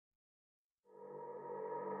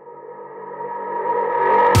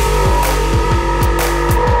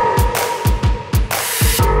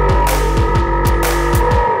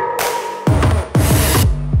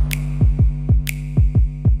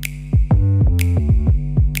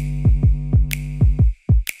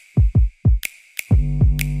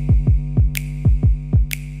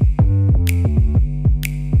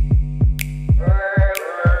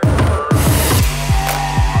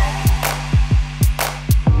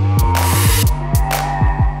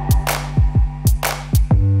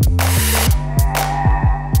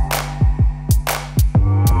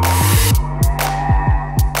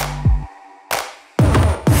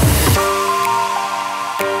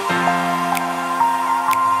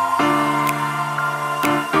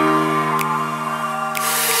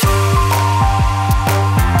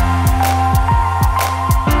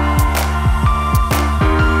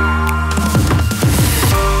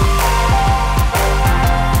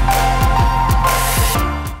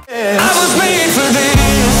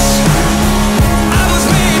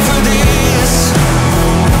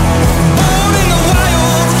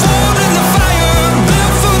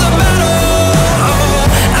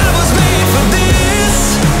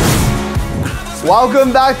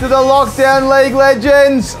Welcome back to the Lockdown League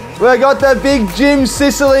legends. We've got the big Jim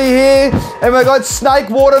Sicily here, and we've got Snake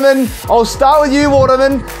Waterman. I'll start with you,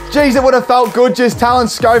 Waterman. Geez, it would have felt good just telling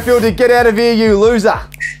Schofield to get out of here, you loser.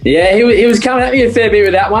 Yeah, he was coming at me a fair bit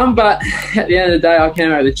with that one, but at the end of the day, I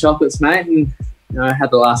came out with the chocolates, mate, and had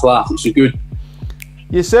the last laugh, which was good.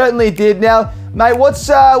 You certainly did. Now, mate, what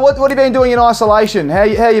have you been doing in isolation? How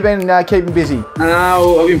you been keeping busy?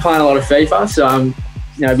 I've been playing a lot of FIFA, so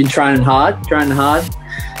I've been training hard,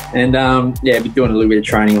 and been doing a little bit of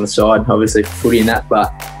training on the side, obviously for footy and that.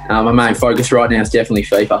 But my main focus right now is definitely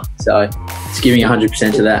FIFA, so it's giving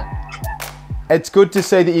 100% to that. It's good to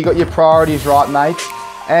see that you got your priorities right, mate.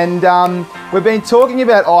 And we've been talking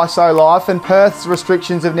about ISO life, and Perth's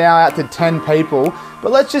restrictions are now out to 10 people.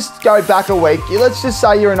 But let's just go back a week. Let's just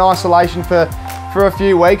say you're in isolation for a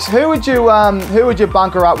few weeks. Who would you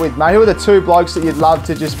bunker up with, mate? Who are the two blokes that you'd love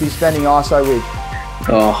to just be spending ISO with?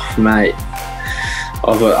 Oh, mate,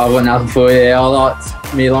 I've got nothing for you. I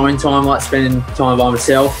like me alone time, like spending time by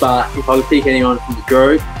myself. But if I could pick anyone from the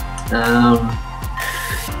group,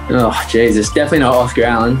 Jesus, definitely not Oscar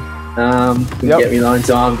Allen. Get me alone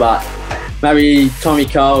time, but maybe Tommy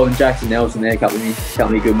Cole and Jackson Nelson. They're a couple of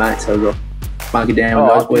me good mates. So I've got bunker down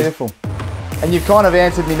with those boys. Beautiful. And you've kind of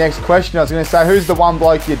answered my next question. I was going to say, who's the one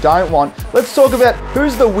bloke you don't want? Let's talk about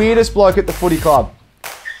who's the weirdest bloke at the footy club.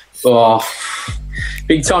 Oh,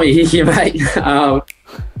 big Tommy Hickey, mate.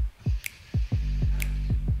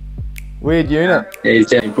 Weird unit. Yeah, he's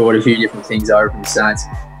definitely brought a few different things over from the Saints.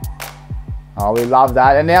 Oh, we love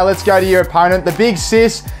that. And now let's go to your opponent, the big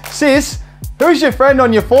Sis. Sis, who's your friend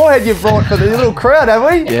on your forehead you've brought for the little crowd, have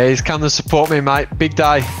we? Yeah, he's come to support me, mate. Big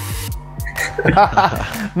day.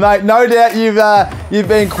 Mate, no doubt you've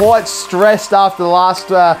been quite stressed after the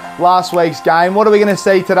last week's game. What are we going to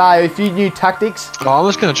see today? A few new tactics? Oh, I'm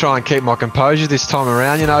just going to try and keep my composure this time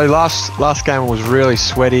around. You know, last game was really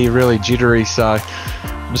sweaty, really jittery, so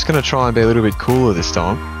I'm just going to try and be a little bit cooler this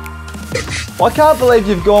time. I can't believe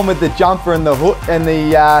you've gone with the jumper and the hood and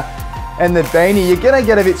the beanie. You're going to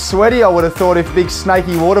get a bit sweaty, I would have thought, if big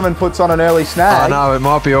Snaky Waterman puts on an early snag. I know, it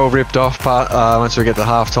might be all ripped off once we get to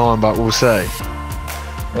half-time, but we'll see.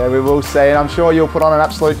 Yeah, we will see, and I'm sure you'll put on an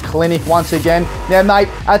absolute clinic once again. Now, mate,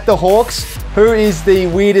 at the Hawks, who is the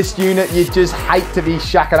weirdest unit you just hate to be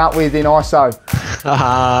shacking up with in ISO?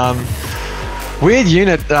 Weird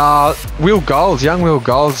unit, Will Golds. Young Will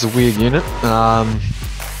Golds is a weird unit.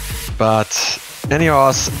 But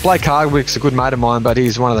anyway, Blake Hardwick's a good mate of mine, but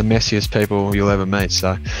he's one of the messiest people you'll ever meet.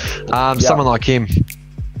 So, someone like him.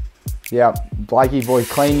 Yeah, Blakey boy,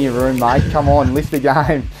 clean your room, mate. Come on, lift the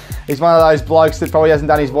game. He's one of those blokes that probably hasn't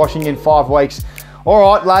done his washing in 5 weeks. All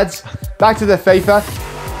right, lads, back to the FIFA.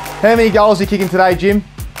 How many goals are you kicking today, Jim?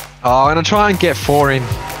 Oh, I'm going to try and get 4 in.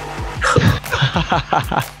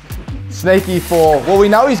 Sneaky 4. Well, we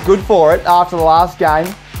know he's good for it after the last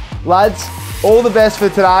game. Lads, all the best for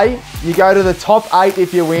today. You go to the top 8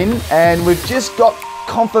 if you win, and we've just got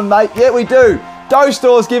confirmation. Yeah, we do. Dough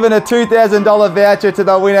Store's giving a $2,000 voucher to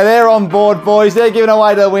the winner. They're on board, boys. They're giving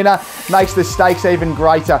away to the winner. Makes the stakes even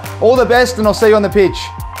greater. All the best, and I'll see you on the pitch.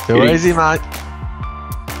 Too easy, mate.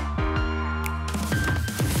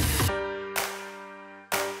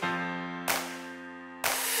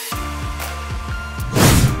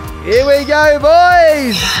 Here we go,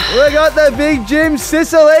 boys. We got the big Jim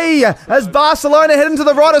Sicily as Barcelona heading to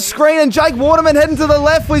the right of screen and Jake Waterman heading to the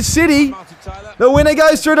left with City. The winner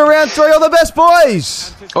goes through to round 3. All the best,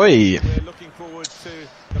 boys. Oi. We're looking forward to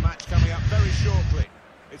the match coming up very shortly.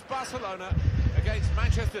 It's Barcelona against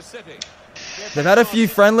Manchester City. They've had a few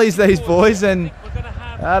friendlies, these boys, and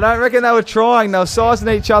I don't reckon they were trying. They were sizing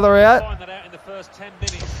each other out.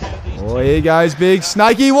 Oh, here goes big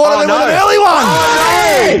Snaky Waterman with an early one.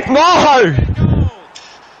 No!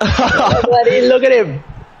 Look at him.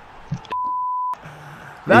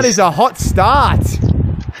 That is a hot start.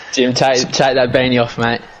 Jim, take that beanie off,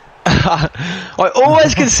 mate. I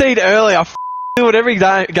always concede early. I do it every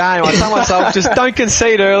game. I tell myself, just don't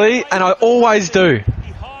concede early, and I always do.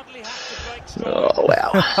 Oh,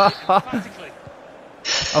 wow.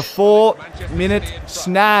 A 4-minute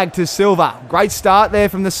snag to Silva. Great start there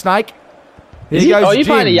from the Snake. Here goes you're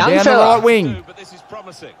playing a young down fella. the right wing. But this is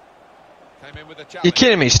promising. You're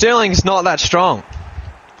kidding me. Sterling's not that strong.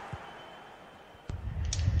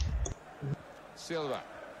 Silva.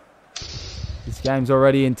 This game's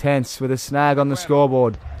already intense with a snag on the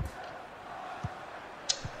scoreboard.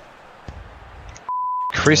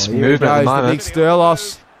 Crisp Here movement at the goes the moment. big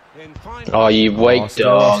Sterlos. Oh, you weak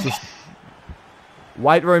dog. Sterlos.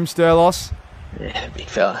 Weight room Sterlos. Yeah, big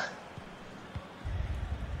fella.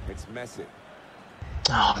 It's Messi.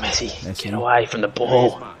 Oh, Messi. Get away from the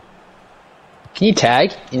ball. Can you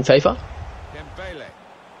tag in FIFA? Dembele.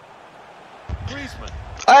 Griezmann.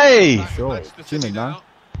 Hey! Sure. Manchester City Jimmy, no? now.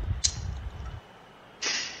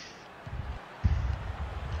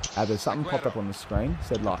 There's something popped up on the screen.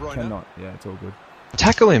 Said like, De Bruyne. cannot. Yeah, it's all good.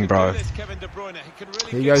 Tackle him, bro. This Kevin De Bruyne, he can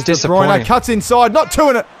really Here get goes De Bruyne. Disappointing. Cuts inside. Not two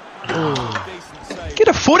in it. decent save. Get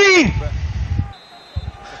a foot in! It's a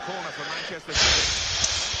corner for Manchester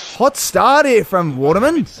City. Hot start here from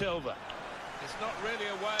Waterman. Silva. It's not really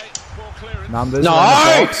away. Poor clearance. Numbers No!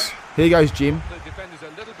 around the box. Here goes Jim. The defender's a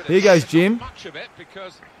little bit Here goes not Jim. much of it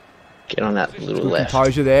because Get on that little left.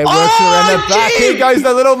 Composure there. Works it around the back. Here goes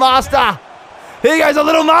the little master. Here goes the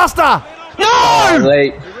little master. No!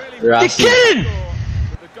 Late. You're Rusty. kidding!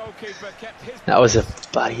 the goalkeeper kept his That was a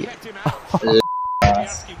buddy. kept him out.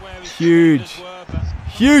 Asking where his Huge. defenders were, but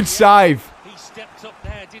Huge save. he stepped up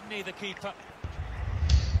there, didn't he, the keeper?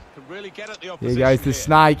 Could really get at the Here opposition. goes the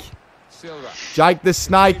snake. Silva. Jake the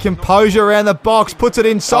snake. Composure around the box. Puts it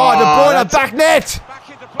inside. De Bruyne that's- back net. Back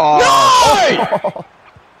into play. Oh!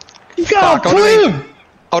 You can't Fuck, I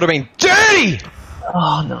would have been dirty!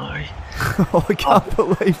 Oh no. Oh, I can't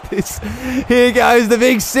believe this. Here goes the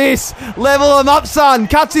big sis. Level him up, son.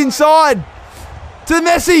 Cuts inside. To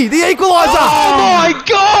Messi, the equaliser. Oh my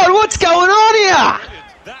god, what's going on here?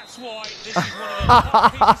 That's why this is one of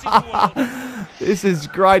the top keepers in the world. This is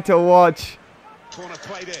great to watch. Corner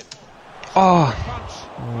played in. Oh, Punch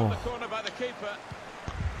from the corner by the keeper.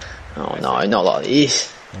 Oh no, not like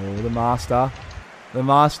this. Oh, the master. The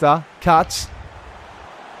master cuts.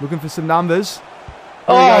 Looking for some numbers.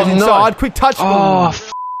 There he Oh goes no. inside. Quick touch. oh,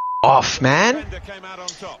 off, man. Defender came out on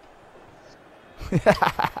top.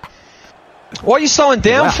 What are you slowing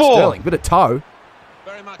down Wow, for? Sterling. Bit of toe.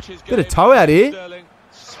 Very much his Bit of game. toe out here. Sterling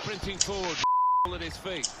sprinting forward at his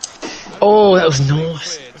feet. Oh, that was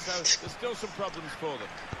nice. Cleared, so there's still some problems for them.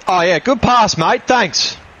 Oh yeah, good pass, mate.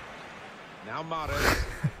 Thanks. Now Mahrez.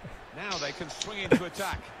 Now they can swing into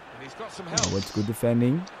attack. And he's got some help. Oh, it's good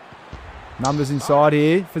defending. Numbers inside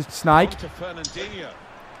here for Snake. On to Fernandinho.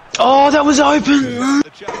 Oh, that was open.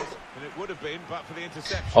 The chance, and it would have been, but for the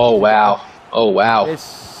interception. Oh wow. Oh wow. There's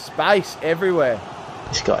space everywhere.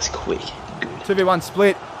 This guy's quick. 2v1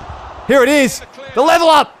 split. Here it is. The level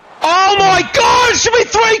up. Oh my god, it should be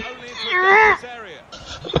three! Only into a dangerous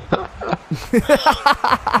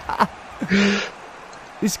area.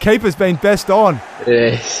 This keeper's been best on.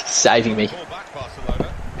 Saving me. Ball back,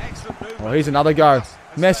 Barcelona. Excellent move. Oh, here's another go.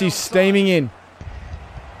 Messi's steaming in.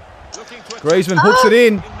 Looking to attack Griezmann hooks it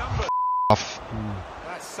in. in numbers. Off.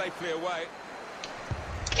 That's safely away.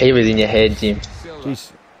 He was in your head, Jim. Silva.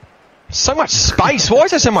 Jeez. So much space. Why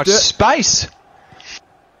is there so much space?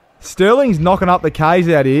 Sterling's knocking up the K's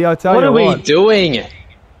out here, I tell What you are we what. doing?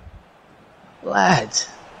 Lads.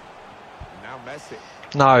 Now Messi.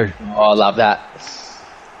 No. Oh, I love that.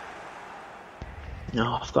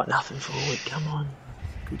 No, I've got nothing forward. Come on.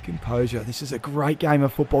 Good composure. This is a great game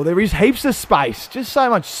of football. There is heaps of space. Just so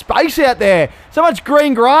much space out there. So much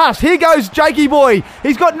green grass. Here goes Jakey boy.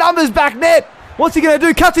 He's got numbers back net. What's he going to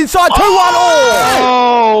do? Cuts inside. 2-1.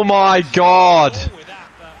 Oh my god. With that,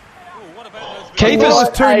 what about those Keepers. Well,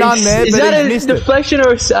 it's 2-0 there, Is but that he's a missed it. deflection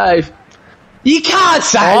or a save? You can't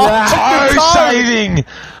say that. Oh, saving.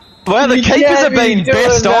 Well, the You keepers can't have be been doing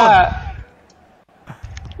best on. that.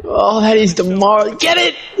 Oh, that is demoralizing. Get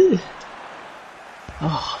it.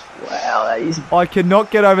 Oh, wow, that is. I cannot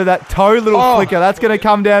get over that toe little Oh. flicker. That's going to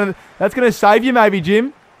come down. That's going to save you maybe,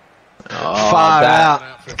 Jim. Oh, Far that-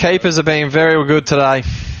 out. Keepers have been very good today.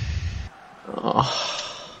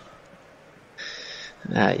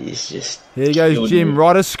 That is just. Here goes Good. Jim.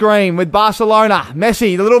 Right a screen with Barcelona.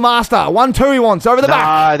 Messi, the little master. 1-2 he wants. Over the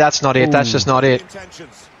back. No, that's not it. That's just not it.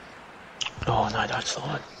 intentions? Oh no, don't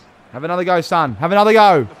slide. Have another go, son. Have another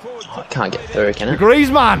go. Oh, I can't get through, can I?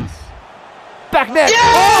 Griezmann. Back net.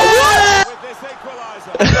 With this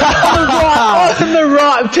equaliser. Oh, from the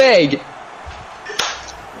right peg.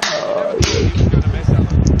 Gonna mess up.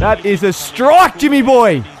 That is a strike, Jimmy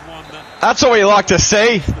boy. He's won that That's all you like to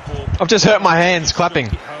see. I've just hurt my hands clapping.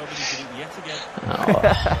 home and he did it yet again.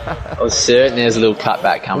 I was certain there's a little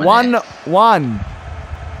cutback coming. 1-1.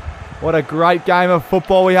 What a great game of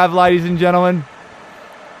football we have, ladies and gentlemen.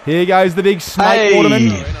 Here goes the big snake Hey. Waterman.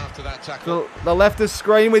 In after that tackle. The leftist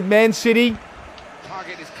screen with Man City.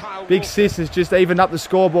 Target is Kyle Big Walker. Sis has just evened up the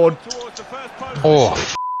scoreboard. Towards the first post. Oh,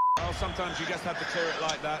 Well, sometimes you just have to clear it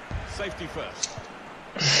like that. Safety first.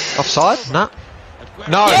 offside? No.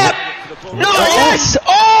 No. Yep. No, yes!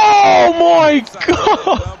 Oh my god!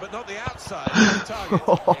 Well, but not the outside. The target.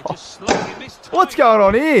 It just slightly missed What's timing. going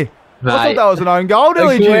on here? I thought Mate. that was an own goal,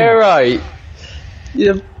 Dilly Jim. Aguero.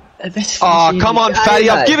 Yeah, Oh, come on, Fatty.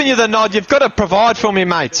 I've given you the nod. You've got to provide for me,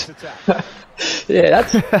 mate. Yeah,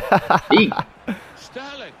 that's big.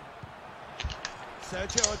 Sterling.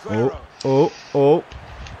 Sergio Aguero.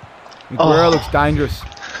 Aguero looks dangerous.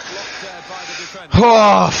 Blocked there by the defender.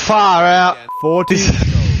 Oh, far out.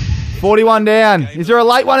 41 down. Is there a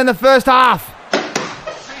late one in the first half?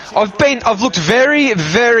 I've looked very,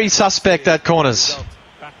 very suspect at corners.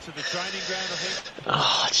 Back to the training ground, I think.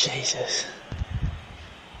 Oh, Jesus.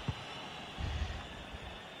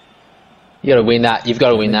 You got to win that. You've got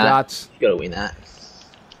to win that. Guts. You've got to win that.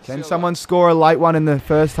 Can someone score a late one in the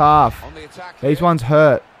first half? On the attack. These here. ones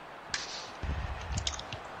hurt.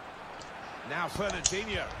 Now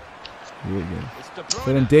Fernandinho. Here we go. It's De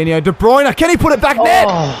Bruyne. Fernandinho, De Bruyne. Can he put it back net?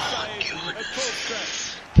 Oh, Save at full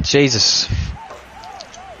stretch. Jesus.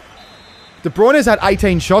 De Bruyne's had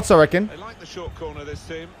 18 shots, I reckon. They like the short corner, this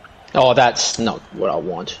team. oh, that's not what I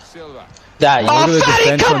want. Silva. That. Look Oh, at the Fatty,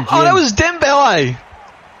 defense come from on. That Jim. was Dembele.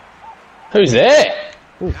 Who's there?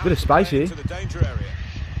 Ooh, bit of space here. To the danger area.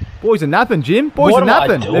 Boys are napping, Jim. Boys What are am I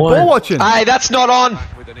napping. They're doing? ball watching. Hey, that's not on.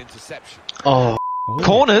 Back with an interception. Oh,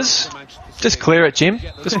 Corners. Manchester Just City clear it, Jim.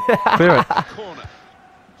 get the Just clear it. corner.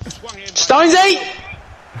 Swung in by Stonesy!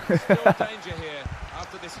 still danger here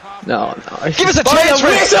after this half. No. Give us a By chance, the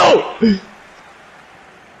Rick. whistle!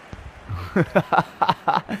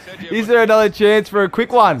 Is there another chance for a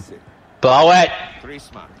quick one? Blow it.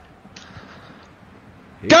 Griezmann.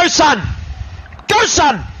 Go, son. Go,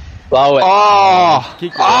 son. Blow it. Oh.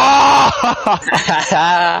 Kick it. Oh.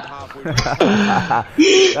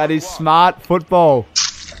 That is smart football.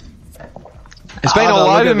 It's been Oh, all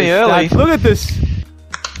look over at me this early. stat. Look at this.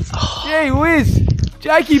 Gee whiz.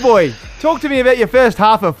 Jakey boy, talk to me about your first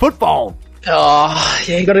half of football. Oh,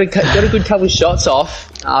 yeah, got a good couple of shots off.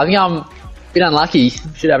 I think I'm a bit unlucky.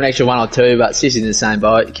 Should have an extra one or two, but Sis in the same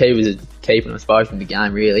boat. Key was keeping us both in the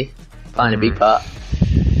game, really. Playing a big part.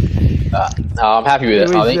 But no, I'm happy with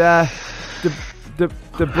it, I think.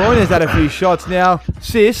 De Bruyne's had a few shots now.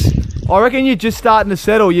 Sis, I reckon you're just starting to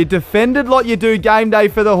settle. You defended like you do game day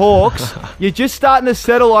for the Hawks. You're just starting to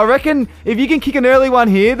settle. I reckon if you can kick an early one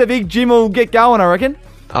here, the big Jim will get going, I reckon.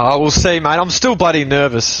 Oh, we'll see, mate. I'm still bloody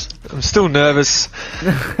nervous. I'm still nervous.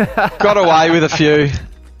 Got away with a few.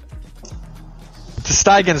 To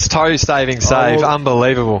Stegen's toe saving save, well-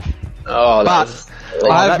 unbelievable. Oh, But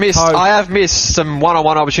that toe- I have missed some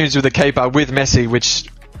one-on-one opportunities with the keeper with Messi, which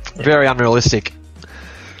very unrealistic.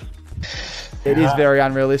 It is very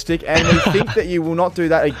unrealistic, and we think that you will not do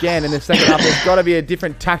that again in the second half. There's got to be a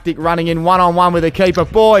different tactic running in one-on-one with the keeper.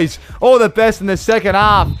 Boys, all the best in the second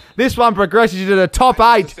half. This one progresses you to the top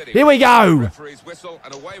 8. Here we go. Referee's whistle,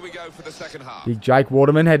 and away we go for the second half. Big Jake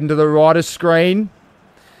Waterman heading to the right of screen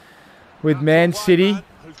with Man City.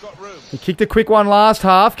 Who's got room? He kicked a quick one last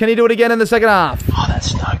half. Can he do it again in the second half? oh,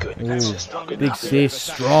 that's no good. That's just not good Big enough. Sis,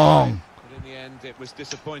 strong. But in the end, it was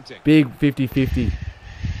disappointing. Big 50-50.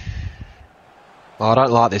 Oh, I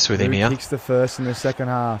don't like this with him Who here. kicks the first in the second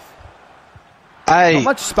half? Hey, Not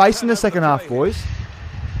much space in the second half, boys.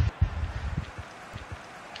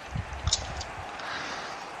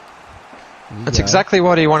 that's exactly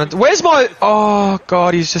what he wanted. Where's my... Oh,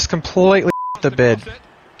 God, he's just completely the bed.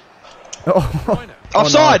 Oh,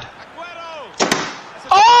 Offside! Aguero!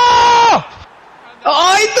 Oh!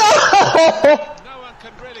 I know! No one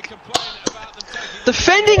can really complain about them taking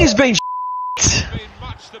Defending has been been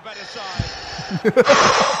much the better side.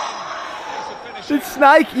 it's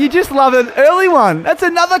Snake. You just love an early one. That's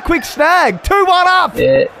another quick snag. 2-1 up.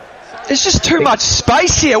 Yeah. There's just too much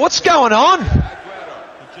space here. What's going on?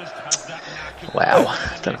 Wow.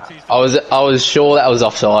 I was sure that was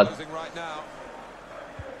offside. Right now.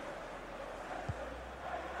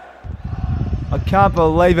 I can't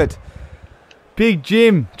believe it. Big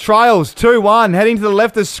Jim, Trails 2-1, heading to the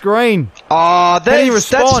left of screen. Oh, Can he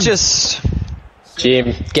that's respond? just...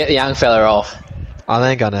 Jim, get the young fella off. I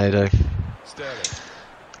think I need to. Sterling.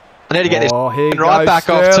 I need to get Oh, here this right goes back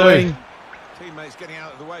off Sterling. too. Teammates getting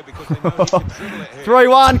out of the way because they know he can dribble it here.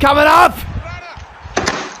 3-1 coming up.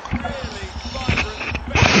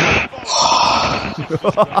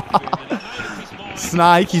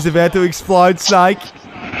 Snake, he's about to explode, Snake.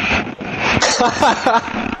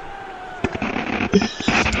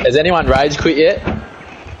 Has anyone rage quit yet?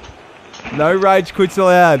 No rage quits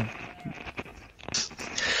allowed.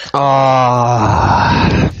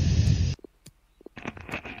 Oh,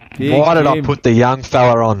 Big why did I Jim. put the young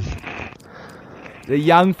fella on? The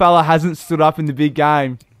young fella hasn't stood up in the big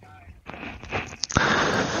game.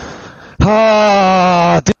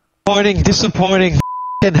 Oh, disappointing.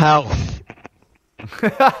 F***ing hell.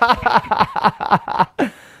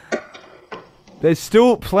 There's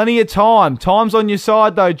still plenty of time. Time's on your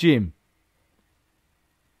side, though, Jim.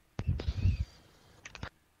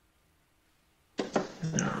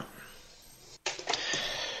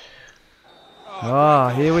 Oh,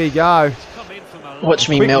 here we go. Watch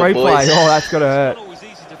me Quick melt, replay. boys. Oh, that's got to hurt.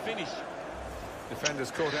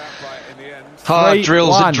 Defenders caught out by it in the end. Oh, 3-1.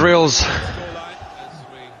 drills, it drills.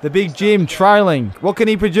 The big Jim trailing. What can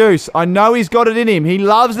he produce? I know he's got it in him. He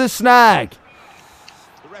loves the snag.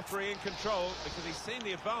 The referee in control because he's seen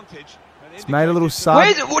the advantage. He's made a little sub.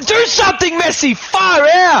 Do something, Messi! Far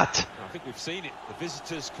out! I think we've seen it. The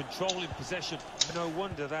visitors controlling possession. No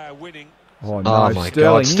wonder they're winning. Oh, no. Oh my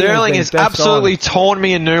Sterling. God! Sterling has absolutely torn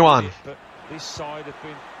me a new one. But this side have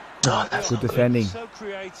been Oh, that's Good defending. so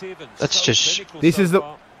creative and That's so just- clinical This so is the-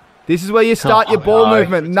 far. This is where you start your ball no.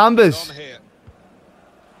 movement. Numbers. On here.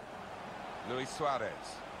 Luis Suarez.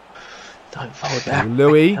 Don't fold back.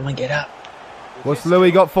 Louis. Come and get up. What's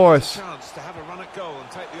Louis got for us? Chance to have a run at goal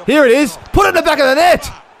and take the Here it is. Put it in the back of the net.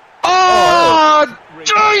 Oh,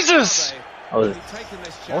 Jesus! Oh,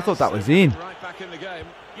 I thought that was in. Right back in the game.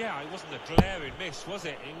 Yeah, it wasn't a glaring miss, was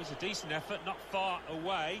it? It was a decent effort, not far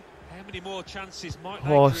away. How many more chances might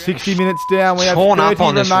they Oh, create? 60 minutes down. We have Torn 30 up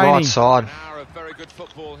on this remaining. right side. An hour of very good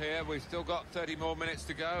football here. We've still got 30 more minutes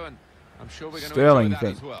to go, and I'm sure we're going Sterling, to enjoy that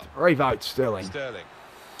think. as well. 3 votes, Sterling. Sterling.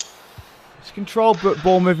 Just control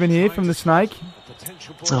ball movement here from the snake.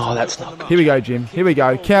 Oh, that's not. Here we go, Jim. Here we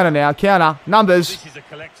go. Counter now. Counter. Numbers. This is a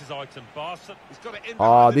collector's item, Barca. He's got it in Oh,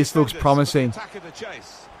 behind the this looks defenders. promising. Attack of the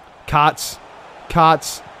chase. Cuts.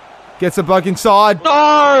 Cuts. Gets the bloke inside.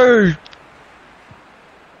 No!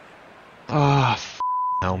 Oh,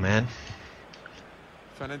 hell, man.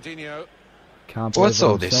 Fernandinho. Can't believe What's what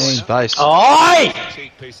all I'm this seeing. space? Oi!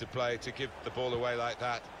 Cheap piece of play to give the ball away like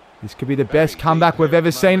that. This could be the best comeback we've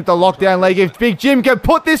ever seen at the lockdown league. If Big Jim can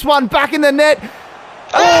put this one back in the net.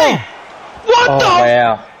 Hey! What Oh, the?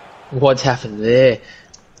 wow. What's happened there?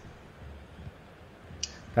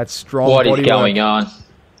 That's strong. What is body going work.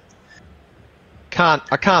 on?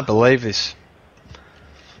 I can't believe this.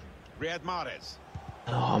 Riyad Mahrez.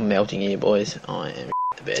 Oh, I'm melting here, boys. I am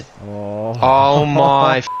to bed. Oh. Oh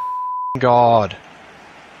my God.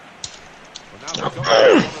 Well, now they've got it. What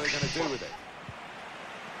are they going to do with it?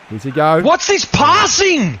 Here's he go. What's this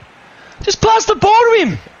passing? Just pass the ball to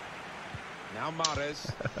him. Now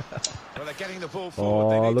Mahrez. Well, they're getting the ball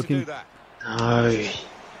forward. They need looking- to do that. No.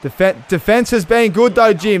 Defense has been good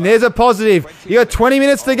though, Jim. There's a positive. You got 20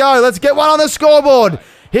 minutes to go. Let's get one on the scoreboard.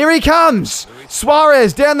 Here he comes.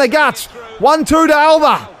 Suarez down the guts. 1-2 to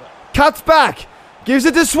Alba. Cuts back. Gives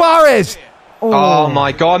it to Suarez. Oh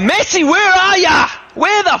my God, Messi, where are ya?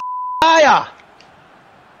 Where the are ya?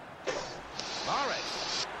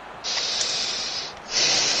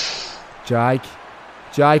 Mahrez.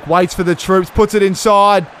 Jake waits for the troops. Puts it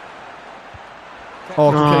inside.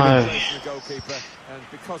 Oh, No. keep it. The goalkeeper, and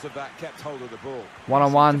because of that, kept hold of the ball.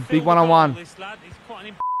 One-on-one. Big one-on-one. This lad, he's quite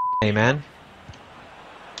an Hey man.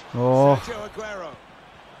 Oh, Sergio Aguero.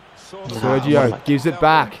 Saw the Sergio gives it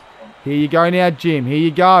back. Here you go now, Jim. Here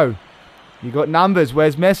you go. You got numbers.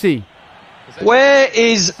 Where's Messi? Where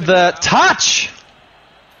is the touch?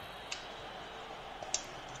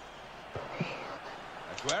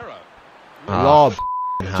 Aguero. Lob.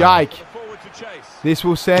 Jake. Forward to chase. This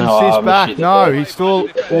will send Oh, Sis I back. wish No, you'd- he's still.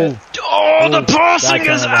 Oh, Oh, the passing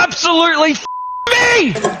that's is over. absolutely me.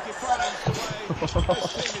 This team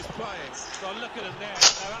is playing. So look at them there.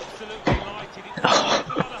 They're absolutely delighted. It's a lot of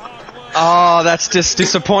hard work. Oh, that's just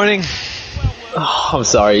disappointing. Oh, I'm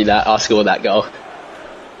sorry that I scored that goal.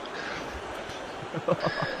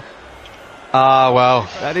 Ah, well.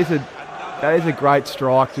 that is a great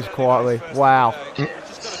strike, just quietly. Wow. Just got to try and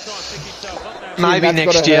pick himself up Maybe now. That's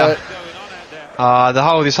next gotta year. hurt. Going on out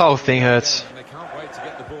there. This whole thing hurts. And they can't wait to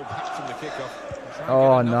get the ball back from the kickoff.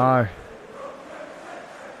 Oh no.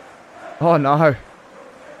 Oh no.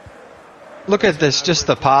 Look at this. Just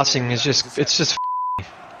the passing is just.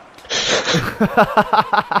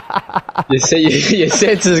 Your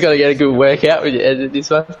sensor's got to get a good workout when you edit this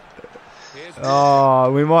one.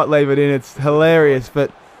 Oh, we might leave it in. It's hilarious,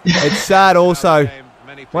 but it's sad also.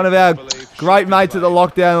 One of our great mates at the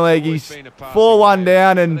lockdown league, he's 4-1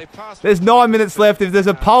 down, and there's 9 minutes left. If there's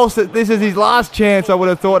a pulse that this is his last chance, I would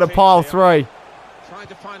have thought to pile 3. Trying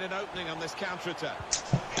to find an opening on this counter-attack.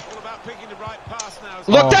 All about picking the right pass now.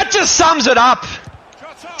 Look, that just sums it up.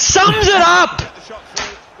 Shot off. Sums it up. Get the shot through.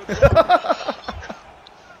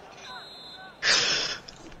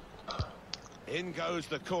 In goes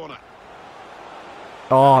the corner.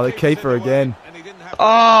 Oh, the keeper again. And he didn't have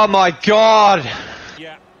Oh my God.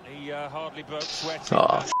 Yeah, he hardly broke sweat.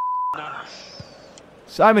 Oh,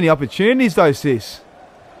 So many opportunities though, Sis.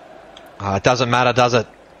 It doesn't matter, does it?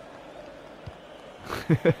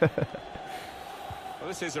 Well,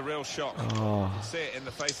 this is a real shock. You can see it in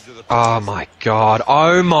the faces of the Oh my God.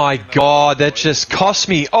 Oh my God. That just cost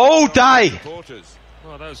me all day. supporters.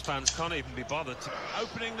 Well, those fans can't even be bothered to...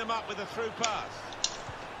 Opening them up with a through pass.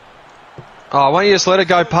 Oh, why don't you just let it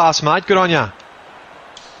go past, mate? Good on you. On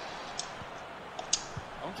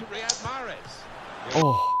to Riyad Mahrez.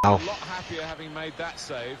 Oh, A lot happier having made that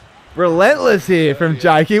save. relentless here from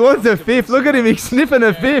Jake. He wants a fifth. Look at him. He's sniffing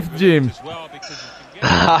a fifth, Jim. As well, because you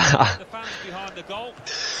can get the fans behind the goal.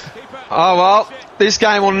 Keeper, Oh, well, this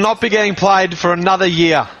game will not be getting played for another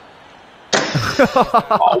year. there's a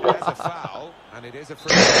foul, and it is a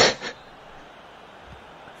free kick.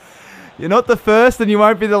 You're not the first and you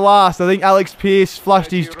won't be the last. I think Alex Pearce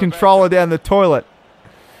flushed his controller down the toilet.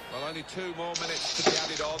 Well, only 2 more minutes to be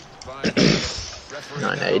added on by referee.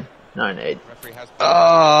 No need. No need. Referee has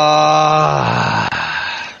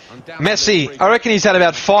Messi, I reckon he's had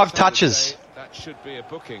about 5 touches. That should be a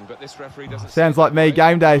booking, but this referee doesn't. Sounds like me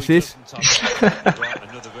game day, sis. Right,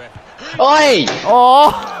 another ref. Oi!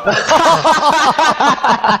 Oh!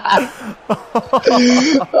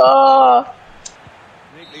 Oh!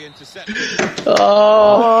 Neatly intercepted.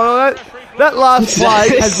 Oh! That last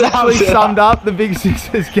play has Sums literally it summed up the Big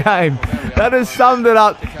Sixers game. That has summed it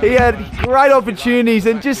up. He had great opportunities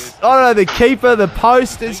and just, I don't know, the keeper, the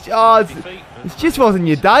post, it just wasn't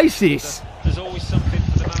your day, sis. There's always something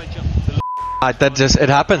for the manager to look That just, it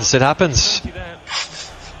happens. It happens. at there.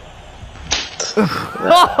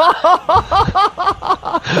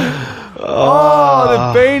 Oh, the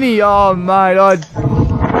beanie. Oh, mate, I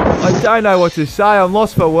don't know what to say. I'm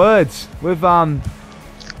lost for words.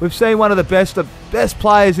 We've seen one of the best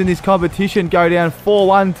players in this competition go down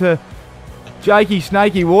 4-1 to Jakey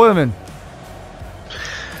Snaky Waterman.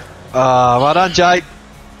 Well done, Jake.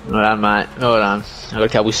 Well done, mate. Well done. I got a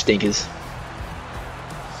couple stinkers.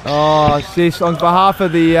 Oh, sis, on behalf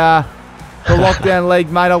of the Lockdown League,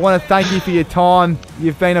 mate, I want to thank you for your time.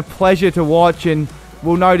 You've been a pleasure to watch, and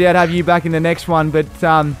we'll no doubt have you back in the next one. But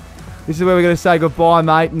this is where we're going to say goodbye,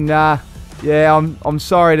 mate. And yeah, I'm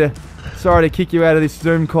sorry to kick you out of this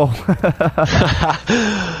Zoom call.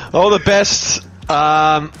 All the best.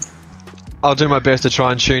 I'll do my best to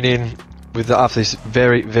try and tune in after this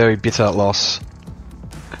very, very bitter loss.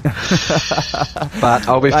 But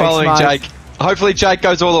I'll be following mate. Jake. Hopefully Jake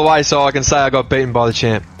goes all the way so I can say I got beaten by the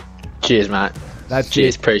champ. Cheers, mate.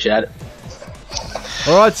 Cheers, appreciate it.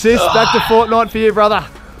 All right, sis, back to Fortnite for you, brother.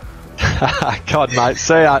 God, mate.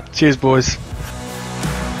 See ya. Cheers, boys.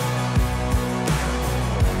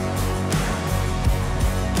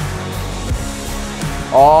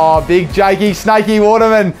 Oh, big Jakey Snaky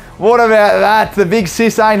Waterman. What about that? The big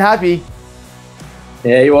sis ain't happy.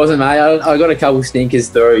 Yeah, he wasn't, mate. I got a couple stinkers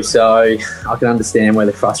through, so I can understand where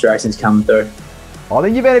the frustration's coming through. I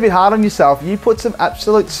think you've been a bit hard on yourself. You put some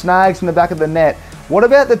absolute snags in the back of the net. What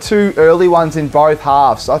about the 2 early ones in both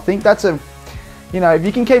halves? I think that's if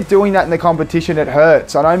you can keep doing that in the competition, it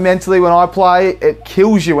hurts. I know mentally when I play, it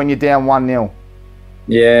kills you when you're down 1-0.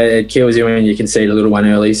 Yeah, it kills you when you concede a little one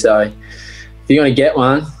early, so if you're going to get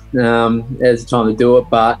one, there's the time to do it.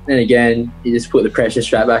 But then again, you just put the pressure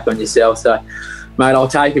straight back on yourself. So, mate, I'll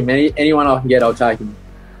take him. Anyone I can get, I'll take him.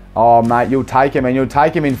 Oh, mate, you'll take him, and you'll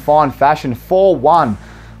take him in fine fashion. 4-1.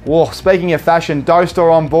 Whoa, speaking of fashion,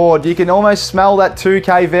 Dostor on board. You can almost smell that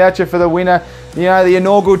 2K voucher for the winner. You know, the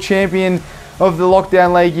inaugural champion of the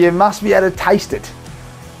Lockdown League. You must be able to taste it.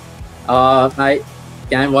 Mate,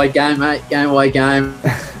 game by game, mate. Game by game.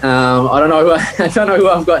 I don't know who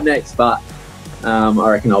I've got next, but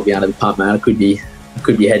I reckon I'll be under the pump, mate. I could be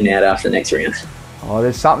heading out after the next round. Oh,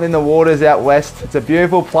 there's something in the waters out west. It's a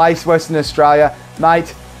beautiful place, Western Australia.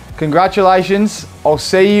 Mate, congratulations. I'll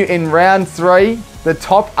see you in round 3, the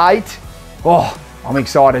top 8. Oh, I'm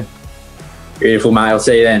excited. Beautiful, mate. I'll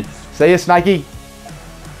see you then. See you, Snaky.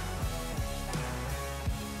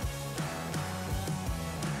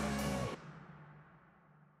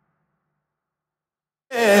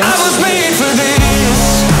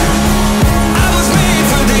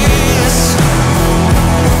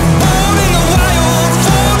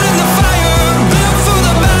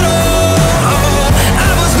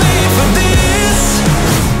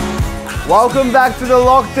 Welcome back to the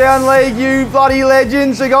Lockdown League, you bloody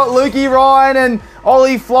legends. We got Lukey Ryan and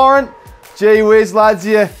Ollie Florent. Gee whiz, lads,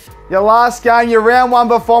 your last game, your round 1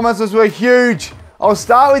 performances were huge. I'll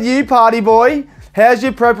start with you, party boy. How's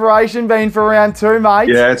your preparation been for round 2, mate?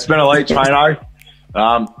 Yeah, it's been elite, Trano.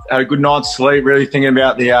 Had a good night's sleep, really thinking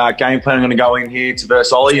about the game plan I'm going to go in here to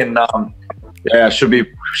versus Ollie, and yeah, should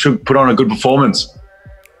put on a good performance.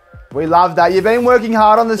 We love that. You've been working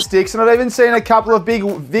hard on the sticks, and I've even seen a couple of big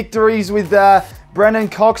victories with Brennan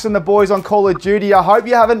Cox and the boys on Call of Duty. I hope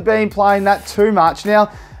you haven't been playing that too much. Now,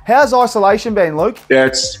 how's isolation been, Luke? Yeah,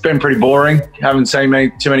 it's been pretty boring. Haven't seen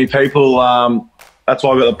too many people. That's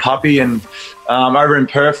why I got the puppy. And over in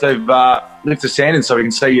Perth, they've lifted standards so we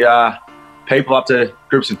can see people up to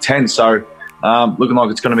groups of 10. So looking like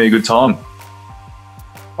it's going to be a good time.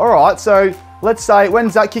 All right, so let's say,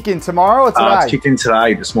 when's that kick in, tomorrow or today? It's kicked in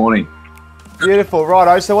today, this morning. Beautiful,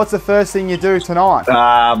 righto. So what's the first thing you do tonight?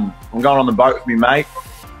 I'm going on the boat with my mate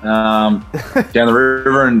down the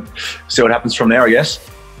river and see what happens from there, I guess.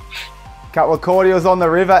 Couple of cordials on the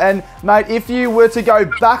river. And, mate, if you were to go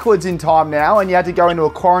backwards in time now and you had to go into a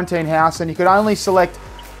quarantine house and you could only select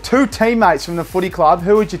 2 teammates from the footy club,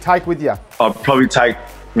 who would you take with you? I'd probably take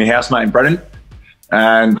my housemate in Brennan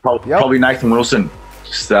and probably Nathan Wilson.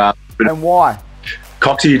 Just, and why?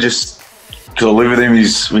 Coxie, just because I live with him, we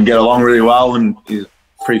get along really well and he's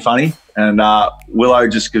pretty funny. And Willow,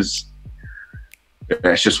 just because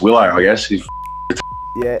it's just Willow, I guess. He's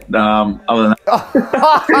yeah. Other than that,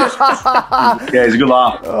 yeah, he's a good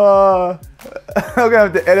laugh. I'm going to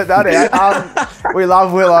have to edit that out. We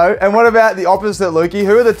love Willow. And what about the opposite, Lukey?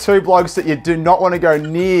 Who are the 2 blokes that you do not want to go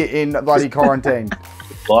near in bloody quarantine?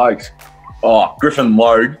 Blokes. Oh, Griffin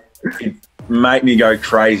Logue. He'd make me go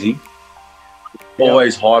crazy.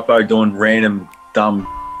 Always hypo, doing random dumb.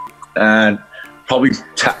 And probably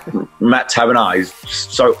Matt Taberner. He's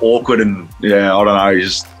so awkward and, yeah, I don't know. He's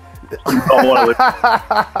just... I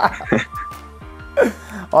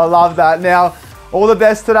love that. Now, all the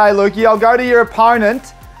best today, Lukey. I'll go to your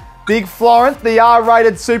opponent, Big Florent, the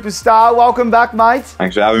R-rated superstar. Welcome back, mate.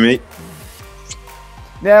 Thanks for having me.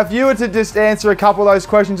 Now, if you were to just answer a couple of those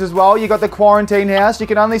questions as well, you got the quarantine house. You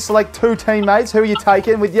can only select 2 teammates. Who are you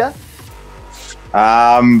taking with you?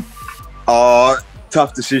 Tough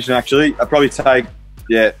decision, actually. I'd probably take,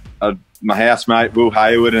 my housemate, Will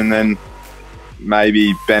Hayward, and then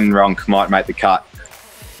maybe Ben Ronk might make the cut.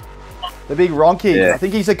 The big Ronky. Yeah. I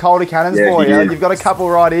think he's a Calder Cannons boy. You've got a couple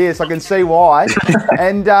right here, so I can see why.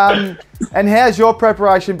 And how's your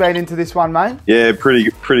preparation been into this one, mate? Yeah, pretty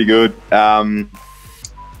good.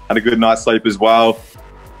 Had a good night's sleep as well.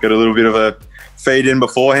 Got a little bit of a feed in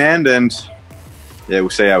beforehand, and yeah, we'll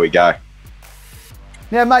see how we go.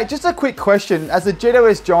 Now, mate, just a quick question. As a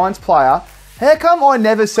GWS Giants player, how come I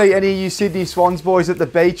never see any of you Sydney Swans boys at the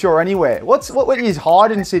beach or anywhere? What you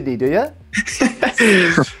hide in Sydney, do you?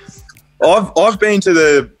 I've been to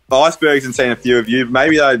the icebergs and seen a few of you.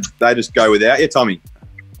 Maybe they just go without you, Tommy.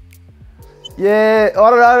 Yeah, I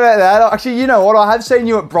don't know about that. Actually, you know what? I have seen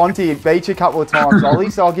you at Bronte Beach a couple of times,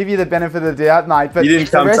 Ollie, so I'll give you the benefit of the doubt, mate. But you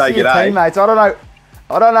didn't come the rest take of your it, teammates, I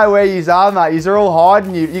don't know where you are, mate. You're all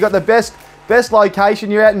hiding. You got the best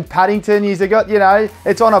location. You're out in Paddington. You've got,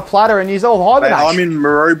 it's on a platter and you're all hibernate. I'm in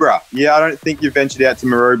Maroubra. Yeah, I don't think you've ventured out to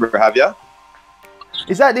Maroubra, have you?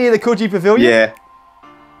 Is that near the Coogee Pavilion? Yeah.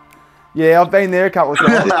 Yeah, I've been there a couple of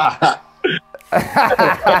times.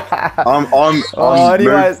 I'm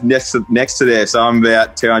moved next to there, so I'm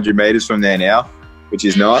about 200 metres from there now, which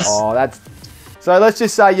is nice. So let's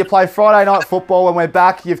just say you play Friday night football when we're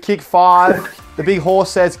back. You've kicked 5. The big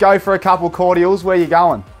horse says go for a couple cordials. Where are you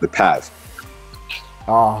going? The Pav.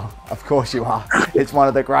 Oh, of course you are. It's one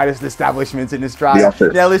of the greatest establishments in Australia.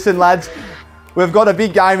 Now listen, lads, we've got a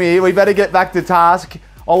big game here. We better get back to task.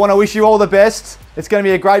 I want to wish you all the best. It's going to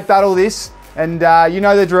be a great battle, this. And you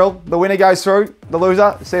know the drill. The winner goes through. The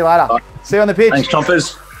loser, see you later. See you on the pitch. Thanks,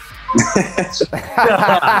 Chompers.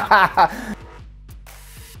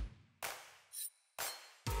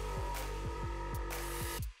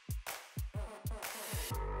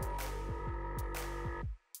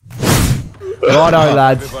 Righto,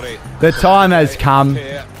 lads. The time has come.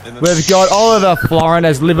 We've got Oliver Florent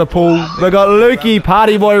as Liverpool. We've got Lukey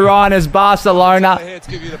Party Boy Ryan as Barcelona.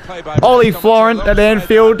 Ollie Florent at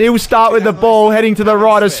Anfield. He'll start with the ball heading to the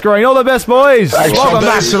right of screen. All the best, boys. Welcome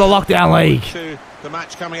back to the Lockdown League.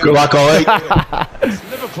 Good luck, Ollie.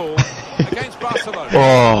 Liverpool against Barcelona.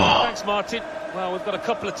 Thanks, Martin. Well, we've got a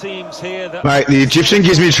couple of teams here that... Mate, the Egyptian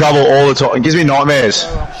gives me trouble all the time. It gives me nightmares.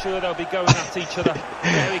 So I'm sure they'll be going at each other.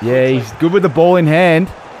 Yeah, he's good with the ball in hand.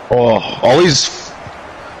 Oh, Ollie's...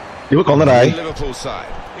 You look on today. Liverpool side.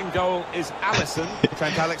 In goal is Alisson.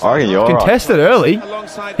 Contested early.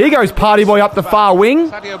 Here goes Party Boy up the far wing.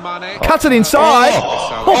 Cuts it inside.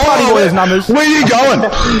 Oh, Party Boy has numbers. Where are you going?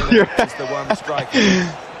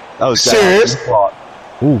 That was serious.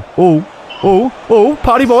 Ooh,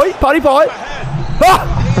 Party Boy. Ah!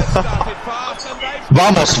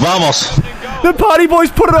 Vamos. The Party Boys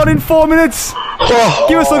put it on in 4 minutes. Oh,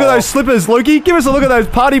 Give us a look at those slippers, Lukey. Give us a look at those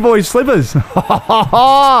Party Boys slippers. the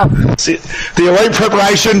elite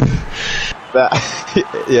preparation.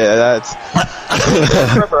 Yeah, that's. What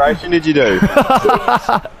preparation did you do?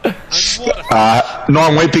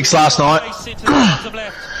 9 wheat picks last night.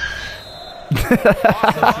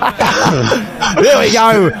 There we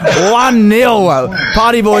go. 1-0.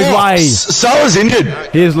 Party Boys way. Salah's injured.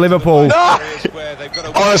 Here's Liverpool. Honestly,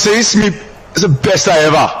 this is the best day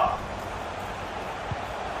ever.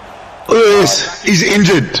 Look at this. He's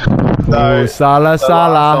injured. Oh,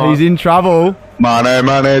 Salah. He's in trouble. Mane.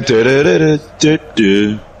 The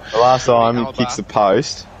last time he kicks the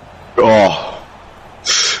post. Oh.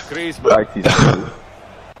 Breaks his ankle.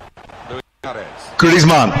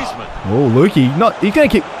 Griezmann. Oh, Lukey. He's going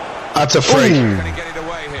to kick. That's a freak.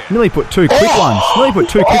 Nearly put 2 quick ones. Nearly put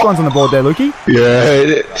 2 quick ones on the board there, Lukey.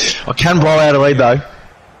 Yeah. I can blow out a lead, though.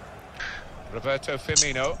 Roberto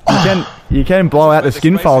Firmino. You can blow out the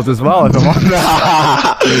skin folds as well, if I'm honest.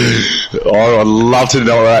 Oh, I'd love to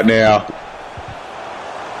know that now.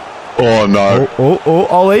 Oh, no. Oh,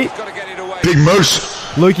 Ollie. Big moose.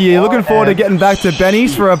 Lukey, are you looking forward to getting back to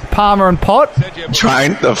Benny's for a Palmer and Pot?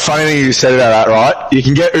 Train, the funny thing you said about that, right? You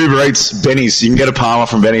can get Uber Eats Benny's. You can get a Palmer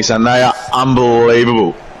from Benny's, and they are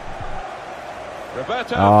unbelievable.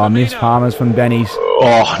 Oh, Miss Palmer's from Benny's.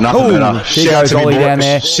 Oh, nothing better. There goes Ollie down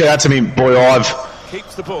there. Shout out to me, boy Ive.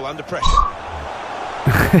 Keeps the ball under pressure.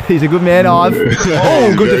 He's a good man, Ive.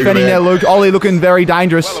 Oh, good defending there, Luke. Ollie looking very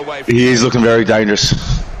dangerous. He is looking very dangerous.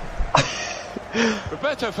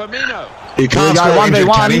 Roberto Firmino. He can't Here we go, score injured,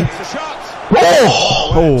 1v1. can he? It's a shot.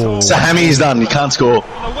 Oh. So Hammy's done. He can't score.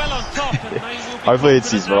 Hopefully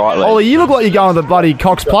it's his right leg. Ollie, you look like you're going to the bloody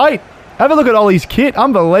Cox plate. Have a look at Ollie's kit.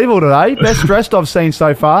 Unbelievable today. Best dressed I've seen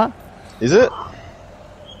so far. Is it?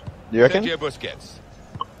 You reckon? Sergio Busquets.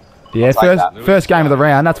 Yeah, first game of the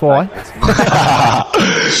round, that's why.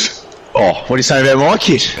 Oh, what are you saying about my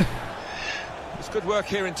kit? It's good work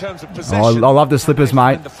here in terms of Oh, possession. I love the slippers,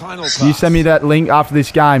 mate. And the final You pass. send me that link after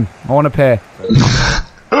this game. I want a pair.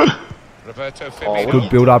 Roberto Firmino. Good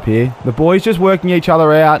build up here. The boys just working each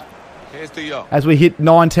other out Here's De Jong. as we hit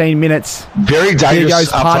 19 minutes. Very dangerous. Here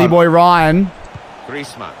goes up Party front. Boy Ryan.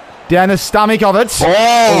 Griezmann. Down the stomach of it.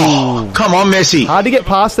 Oh, come on, Messi. Hard to get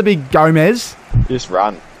past the big Gomez. Just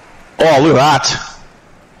run. Oh, look at that.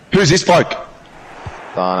 Who's this bloke?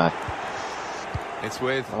 Don't know. It's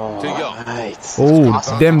with De Jong. Mate. Oh,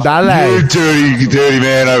 Dembele. You dirty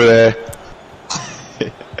man over there.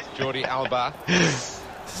 Jordi Alba. This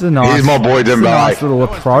is a nice, Here's my boy this is a nice Dembele. little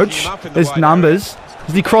approach. There's numbers.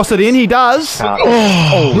 Does he cross it in? He does.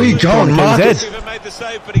 Oh, where you going, Come on, Mark? KZ. Even made the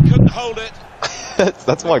save, but he couldn't hold it.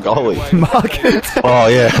 That's my goalie. Market. Oh,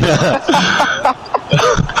 yeah.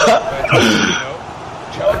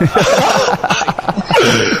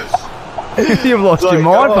 You've lost your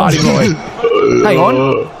mind, Party Boy. Hang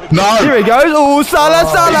on. No. Here he goes. Oh, Salah.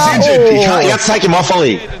 He's injured. You Oh. have to take him off,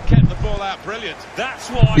 Ollie. And kept the ball out brilliant. That's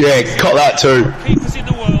why. Yeah, caught that too. Keepers in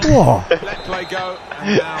the world. Oh, Let play go.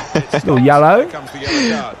 And now it's little yellow. Here comes the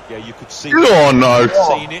yellow card. Yeah, you could see. Oh, no.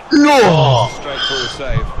 Seen it. No. Straightforward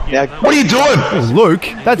save. Now, What are you doing? Oh, Luke,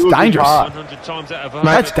 that's dangerous. 100 times out of 100.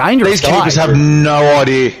 Mate, That's dangerous. These keepers have no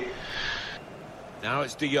idea. Now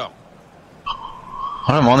it's De Jong.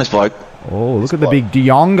 I don't mind this bloke. Oh, look at the big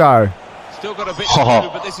Diongo. Still got a bit to do,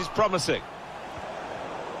 but this is promising.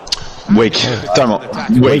 Weak. Don't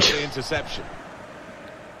weak. The interception.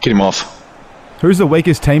 Get him off. Who's the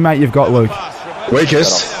weakest teammate you've got, Luke? Pass, Roberto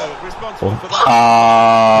Weakest? Firmino, responsible for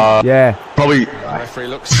that. Yeah. Probably Referee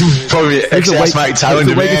looks. Probably Who's the ex-housemate Taylor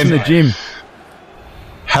who's the weakest in the Demand. gym?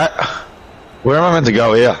 Where am I meant to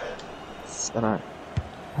go here? don't know.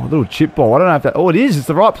 Oh, a little chip ball. I don't know if that... Oh, it is. It's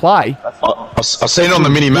the right play. I've seen it on the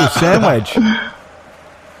mini Little map. sandwich.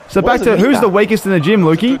 So back is to... a Who's mini the map? weakest in the gym,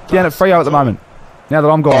 Lukey? Down at Freo at the moment. Now that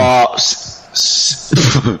I'm gone.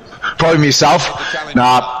 Probably myself.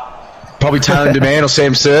 Nah, probably Taylor Demand or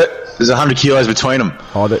Sam Sturt. There's 100 kilos between them.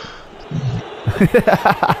 Oh, that...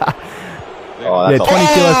 Oh, Yeah, that's 20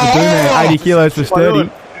 kilos for Dooman, 80 kilos for Sturdy.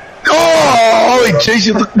 Oh, holy jeez,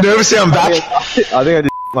 you look nervous down back. I think I did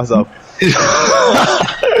myself.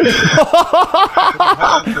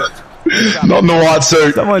 Not in the white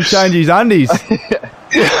suit. Someone change his undies.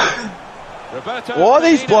 Roberto Why are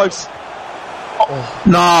these Firmino. blokes?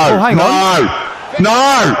 No, hang no,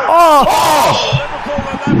 no. Oh,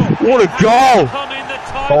 What a goal! Come in the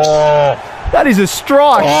tight. Oh, that is a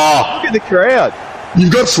strike. Oh, look at the crowd.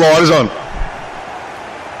 you've got sliders on.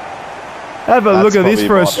 Have a That's look at this probably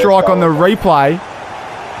for my a best strike on the goal. replay.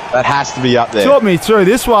 That has to be up there. Talk me through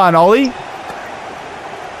this one, Ollie.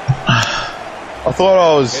 I thought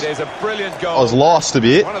I was It is a brilliant goal. I was lost a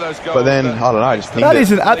bit, One of those goals but then I don't know. I just pinged That it.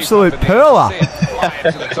 is an absolute perler.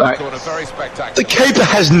 Very spectacular. The keeper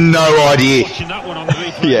has no idea. Watching that one on the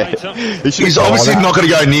replay Yeah, later. he should He's have obviously gone not going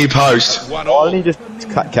to go near post. One Why all. didn't he just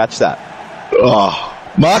catch that? Oh,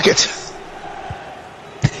 mark it.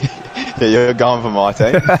 Yeah, you're going for my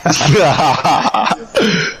team.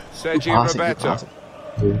 Sergio Pass it, Roberto. pass it.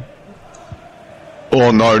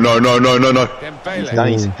 Oh, no. He's done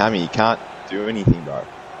his Dembele. hammy. He can't do anything, bro.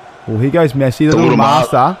 Well, here goes Messi, the little little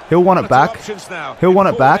mark. master. He'll want it back. Options now. He'll want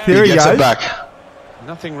it back. There He he gets goes. it back.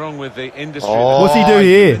 Nothing wrong with the industry. Oh, What's he do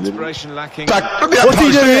here? Inspiration lacking. Back. Look at that What's he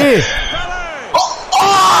post doing there. here?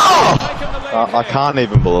 Oh! Taken the lead I can't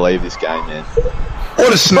even believe this game, man.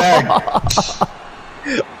 What a snag.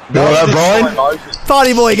 Well, Brian.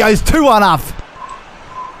 Tidy boy goes 2-1 up.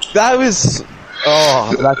 That was.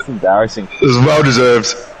 Oh, that's embarrassing. It was well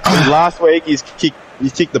deserved. Last week he's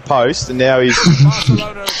kicked the post, and now he's.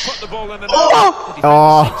 Barcelona put the ball in the net.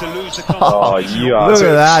 Oh, To lose the contact. Oh, you are. look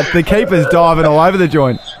at that. The keeper's diving all over the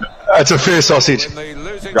joint. That's a fair sausage. In the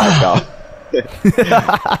losing Great goal.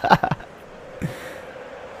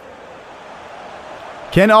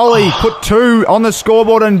 Can Ollie put 2 on the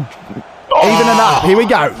scoreboard and even it up? Here we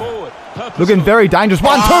go. forward. Looking very dangerous.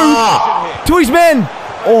 1-2 to his men.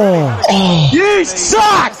 Oh, You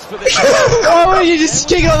suck! Why would you just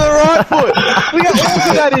kick it on the right foot? Look how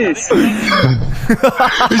awesome that is.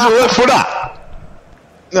 He's a left footer.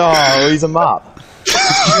 No, he's a mark.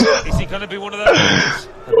 Is he going to be one of those?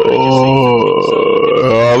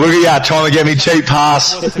 Oh, look at you trying to get me cheap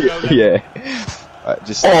pass. Yeah.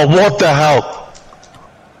 Just. Oh, what the hell?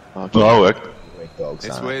 Oh, That worked.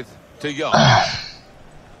 It's with De Jong.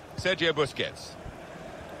 Sergio Busquets.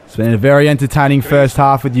 it's been a very entertaining first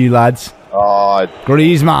half with you lads. Oh,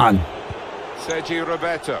 Griezmann. Sergio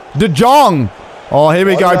Roberto. De Jong. Oh, here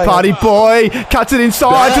we go, party boy. Cuts it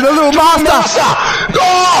inside to the little master.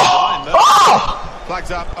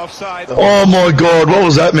 Flags up, offside. Oh my God, what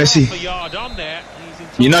was that, Messi? A yard on there.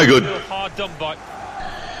 You're no good. Hard done by.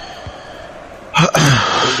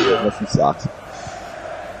 Messi sucks.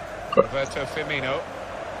 Roberto Firmino.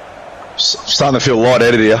 Starting to feel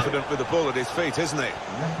light-headed here. Confident with the ball at his feet, isn't he?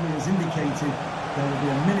 referee has indicated there will be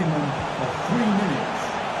a minimum of 3 minutes.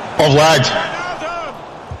 I've lagged. Ronaldo!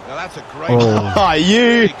 Now that's a great Oh. Oh,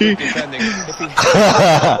 you. good defending. If he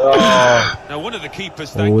Now one of the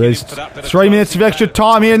keepers. Oh, thanking there's him for that bit of 3 minutes of closing extra down.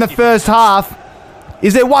 time here in the first half.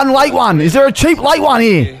 Is there one late one? Is there a cheap late one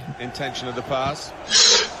here? the intention of the pass.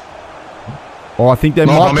 Oh, I think there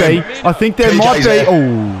No, might I'm be. in. I think there PK's might be. there.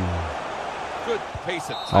 Oh. Good piece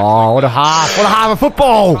of tackling. Oh, what a half. What a half of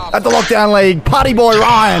football at the Lockdown League. Party boy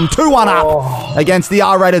Ryan, 2-1 up against the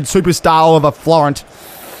R-rated superstar Oliver Florent.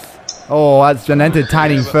 Oh, that's an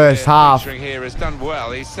entertaining Yeah, but first the half. featuring here has done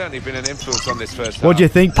well. He's certainly been an influence on this first half. What do you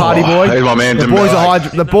think, Party boy? Hey, my man, The boys are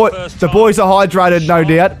Dembele. the boys are hydrated, no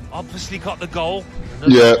doubt. Obviously got the goal.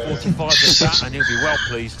 Yeah. 45 of that, and he'll be well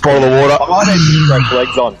pleased. Bottle of water. I might need to break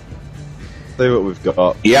legs on. See what we've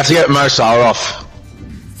got. You have to get Mo Salah off.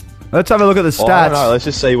 Let's have a look at the Oh, I don't know. stats. Let's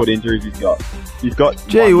just see what injuries you've got. If you've got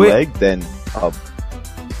Gee, one we- leg, then I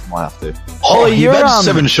might have to. Oh, Ollie, you've you're, had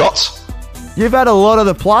 7 shots. You've had a lot of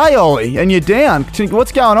the play, Ollie, and you're down.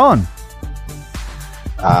 What's going on?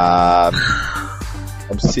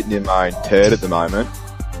 I'm sitting in my own turd at the moment.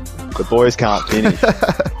 The boys can't finish.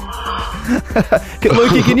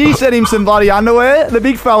 Lukey, can you send him some bloody underwear? The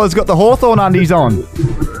big fella's got the Hawthorn undies on.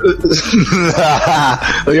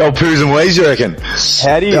 The old poos and wees, you reckon?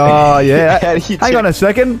 How do you? Oh, yeah. How do you Hang on a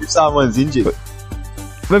second. if someone's injured?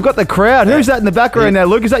 We've got the crowd. Who's that in the background there,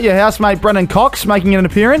 Luke? Is that your housemate, Brennan Cox, making an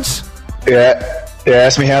appearance? Yeah,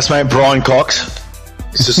 that's my housemate, Brian Cox.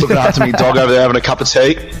 He's just looking after me dog over there having a cup of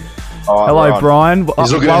tea. Oh, Hello, right. Brian.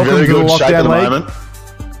 He's looking in Welcome very to the good shape at the Lockdown League. moment.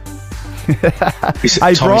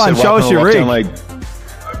 Hey, Brian, show us your rig. League.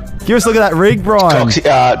 Give us a look at that rig, Brian.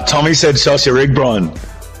 Tommy said, show us your rig, Brian.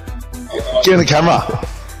 Get in the camera.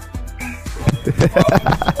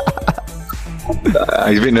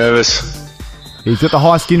 He's a bit nervous. He's got the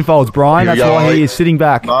high skin folds, Brian. Here we That's go, why Ollie. he is sitting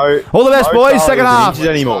back. No, All the best, no boys. Charlie Second isn't half. injured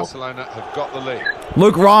anymore. Barcelona have got the lead.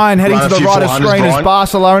 Luke Ryan heading Run to a the few right of 400s, screen as Brian.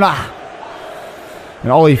 Barcelona.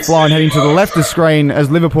 And Ollie Flynn heading to the left of screen as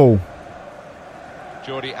Liverpool.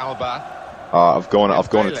 Jordi Alba. I've gone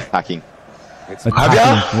attacking. It's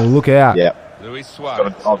Attacking. Well, look out. Yeah, Luis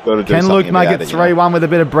Suarez. I've got to do Can something Luke make about it you know. 3-1 with a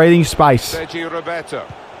bit of breathing space? Sergio Roberto.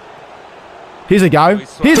 Here's a go.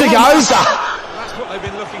 Here's a go. That's what they've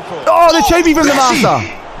been looking for. Oh, the cheapie from the master.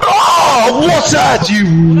 Oh, what's that? You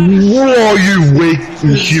weak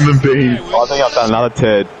human being. I think I've done another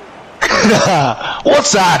turd.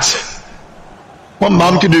 What's that? My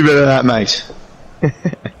mum can do better than that, mate.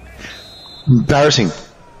 Embarrassing.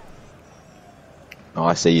 Oh,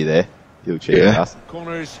 I see you there. You'll cheat us.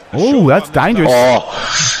 Oh, that's dangerous.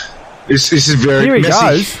 Oh, this is very. Here he messy.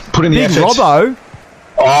 goes. Put in the Big effort. Robbo.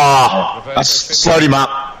 Oh, that's slowed him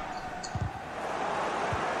up.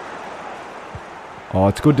 Oh,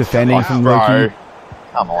 it's good defending from Bro. Rookie.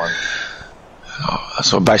 Come on. Oh,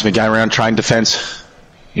 that's what makes me game around train defence.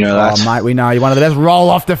 You know that. Oh, mate, we know you're one of the best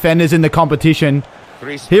roll-off defenders in the competition.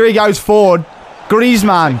 Here he goes forward.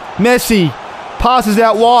 Griezmann, Messi, passes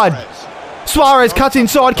out wide. Suarez cuts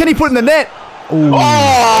inside. Can he put it in the net? Ooh.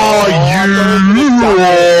 Oh, you!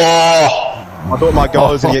 I thought my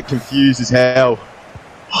goal was going to get confused as hell.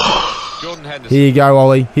 Here you go,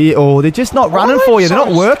 Ollie. Here, oh, they're just not running for you. They're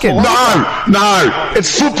not working. No,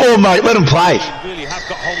 it's football, mate. Let them play.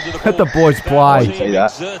 Let the boys play.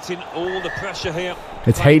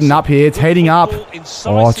 It's heating up here. It's heating up.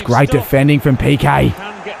 Oh, it's great defending from PK.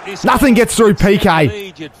 Nothing gets through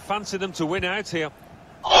PK. You'd fancy them to win out here.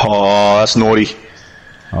 Oh, that's naughty.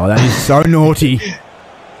 Oh, that is so naughty.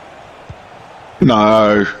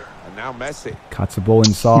 No. And now Messi. Cuts the ball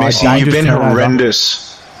inside. Messi, Dangerous you've been turnover.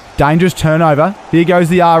 horrendous. Dangerous turnover. Here goes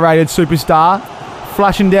the R-rated superstar.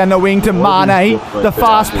 Flashing down the wing to Mane. The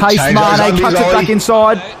fast-paced Change those Mane undies, cuts it Ollie. back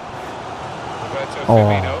inside. Oh,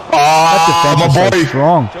 that defense my is boy. so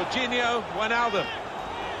strong. Jorginho Wijnaldum.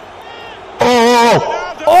 Oh,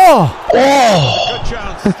 Oh! Good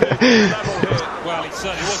chance to level here. Well, it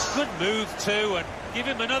certainly was. Good move too, and give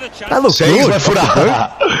him another chance. That looks see his good. left footer.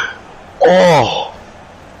 Oh,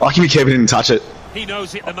 I can be keeping it and touch it. He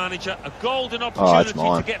knows it, the manager. A golden it's opportunity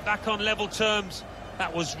mine. to get back on level terms.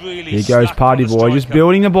 That was really. Here goes slack Party on the Boy, just striker.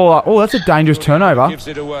 building the ball up. Oh, that's a dangerous turnover. Gives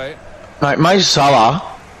it away. Mate, Mo Salah.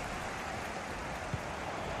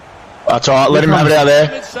 That's all right. Let him have it out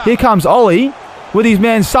there. Here comes Ollie with his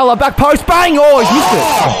man Salah. Back post. Bang! Oh, he's missed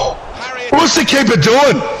it. What's the keeper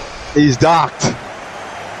doing? He's ducked.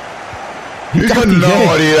 He's got ducked his no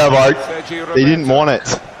head. idea, bloke. Sergio He didn't want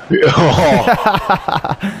it.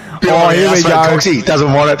 Oh, here we go. Coxie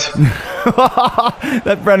doesn't want it.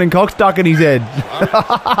 That Brendan Cox ducking his head.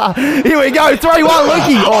 Here we go. 3-1,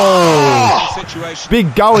 Lukey. Oh. Situation.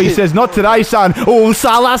 Big go, he says, not today, son. Oh,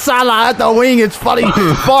 Salah at the wing. It's funny.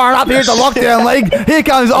 Firing up here at the lockdown league. Here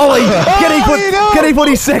comes Ollie. Can he put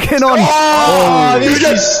his second on? Oh, he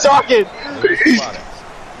just stuck it.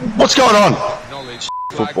 What's going on? Knowledge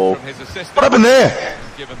Football. from his assistant. What happened there?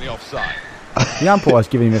 Given the offside. The umpire's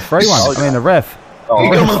giving him a free one. I mean, the ref.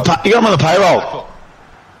 You got him on the payroll.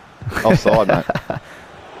 Offside, mate.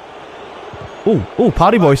 Oh,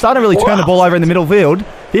 Party Boy starting to really turn the ball over in the middle field.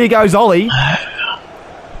 Here goes Ollie.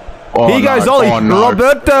 Oh, Here goes Ollie. Oh, no.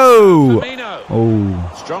 Roberto. Firmino.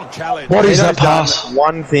 Oh, Strong challenge. What is that Done pass?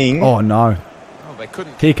 one thing. oh no. Oh, they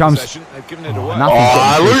couldn't Here keep comes- possession. They've given it away. Nothing.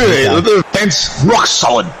 Oh, look at it. Look at the fence. Rock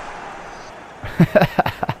solid.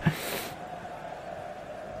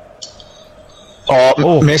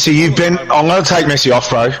 Messi, you've been... I'm going to take Messi off,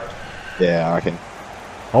 bro. Yeah, I reckon.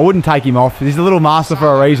 I wouldn't take him off. He's a little master for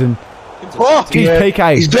a reason. Oh, He's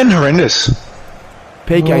PK. He's been horrendous.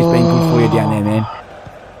 PK's been good for you down there, man.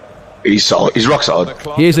 He's solid. He's rock solid.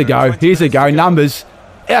 Here's a go. Here's a go. Numbers.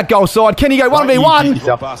 Out goal side. Can he go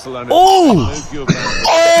 1v1? Barcelona. Oh!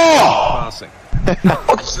 Oh! Passing.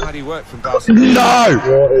 How do you work from Barcelona? No!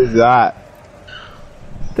 What is that?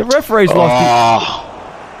 The referee's lost.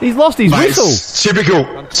 He's lost his Mate, whistle. it's typical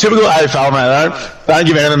AFL, mate. They don't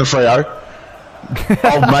give anything the free-o.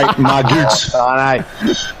 Old mate Margoots. I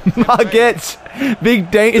know. Margets. Big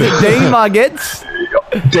Dean. Is it Dean Margets?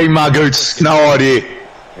 Dean Margoots. No idea.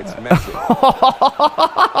 It's Messi.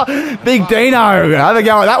 Big Dino. Have a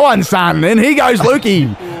go at that one, son. Then here goes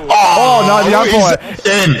Lukey. Oh, no, the umpire.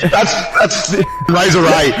 Then that's Razor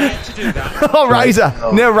Ray. Oh, Razor.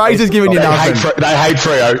 Now Razor's giving you They nothing. hate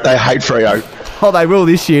Freo. They hate Freo. Oh, they will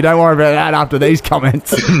this year. Don't worry about that after these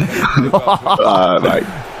comments. Mate.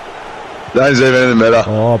 Don't do anything better.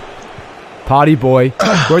 Oh, Party Boy.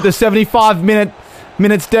 We're at the 75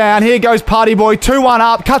 minutes down. Here goes Party Boy. 2-1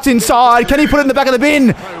 up. Cuts inside. Can he put it in the back of the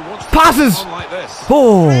bin? Passes. Like this.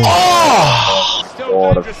 Oh. Still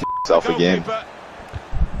Oh, dangerous. the f*** off again. Goalkeeper.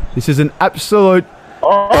 This is an absolute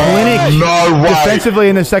clinic No way. defensively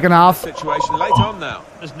in the second half. Situation late on now.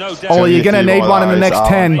 There's no doubt. Oh, you're going to need one in the next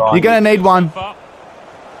 10. You're going to need one.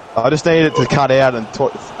 I just need it to cut out in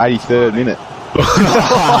 83rd minute.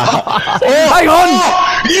 Hang on.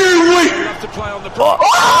 You weak. To play on the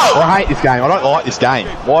I hate this game. I don't like this game.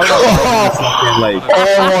 Why am I in this lockdown league?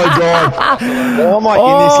 Oh my god. Why am I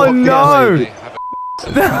in this lockdown league?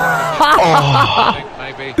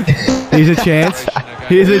 Maybe. Here's a chance.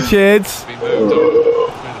 Here's a chance. Been moved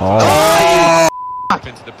on. Oh.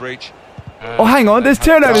 Into the breach. Oh, hang on. There's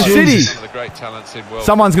turnover City. Some of the great talents in world.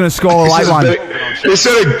 Someone's going to score a late one. This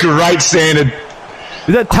is a great standard.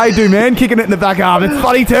 Is that Tay man kicking it in the back arm? It's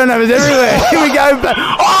bloody turnovers everywhere. Here we go.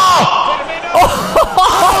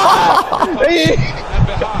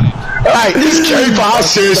 Hey, this keeper,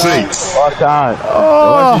 seriously. I can't.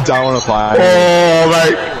 Oh. You don't want to play. Oh,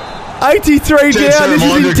 mate. 83 down. This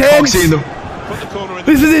is intense.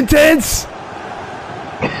 This is intense.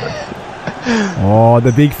 Oh,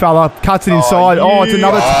 the big fella cuts it inside. Oh, it's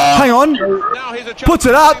another. Hang on. Puts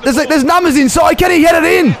it up. There's numbers inside. Can he get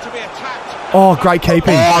it in? Oh, great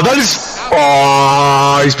keeping. Oh, that is.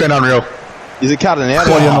 Oh, he's been unreal. Is it cutting out?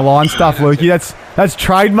 Body on the line stuff, Lukey. That's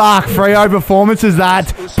trademark Freo performances.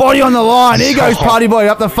 That body on the line. Here goes Party Boy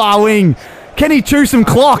up the far wing. Can he chew some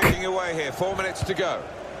clock? 4 minutes to go.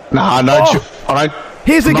 Nah, no. I don't.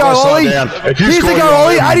 Here's the go, Ollie. Here's the go,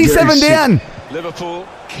 Ollie. 87 down. Liverpool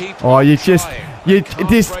keep. Oh,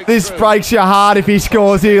 this breaks your heart if he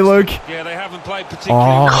scores here, Luke. Yeah, they haven't played particularly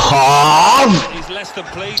well. He's less than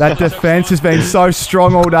pleased. That defence has been so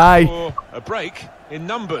strong all day. A break in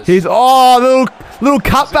numbers. Here's little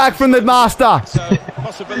cutback from the master. So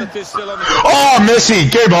possibilities still on the. Oh, Messi,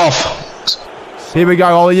 get him off. Here we go,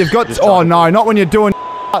 Ollie. You've got. Oh no, not when you're doing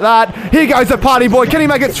like that. Here goes the Party Boy. Can he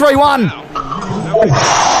make it 3-1?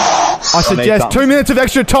 I suggest 2 minutes of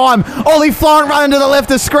extra time. Ollie Florent running to the left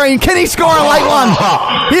of screen. Can he score a late one?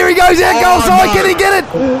 Here he goes out goal side. Can he get it?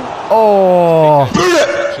 Oh.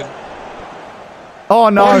 Oh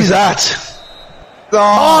no. What is that?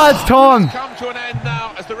 Oh, it's time. Come to an end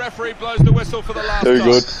now as the referee blows the whistle for the last Too time.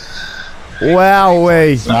 good.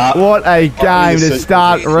 Wowee. What a game to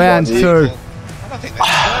start round 2. I don't think they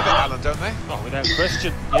deserve it, Alan, don't they? Oh, without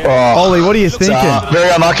question. Oh, Ollie, what are you thinking? very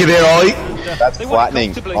unlucky there, Ollie. That's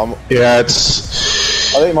flattening. Yeah,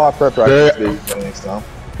 it's. I think my preparation will be for next time.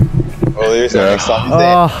 Well, there is no next time.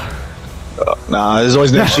 Oh, Nah, there's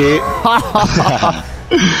always next year.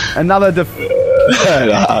 another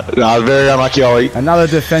nah, very unlucky, Ollie. another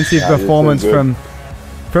defensive performance good.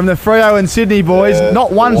 from the Freo and Sydney boys.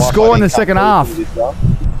 Not one score in the second half.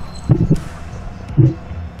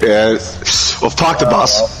 Yeah, we've parked the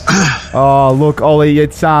bus. Oh, look, Ollie,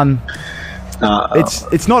 it's not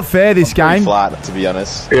fair this game. Flat, to be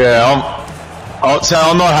honest. Yeah,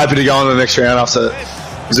 I'm not happy to go on to the next round after.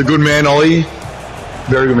 He's a good man, Ollie.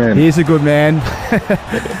 Very good man. He is a good man.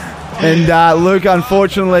 And Luke,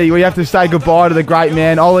 unfortunately, we have to say goodbye to the great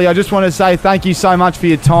man. Ollie, I just want to say thank you so much for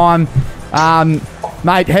your time.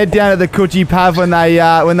 Mate, head down to the Coogee Pav when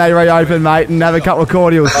they reopen, mate, and have a couple of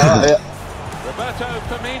cordials. Roberto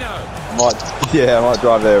Firmino. I might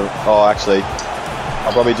drive there. Oh, actually,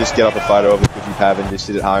 I'll probably just get up a photo of the Coogee Pav and just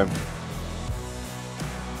sit at home.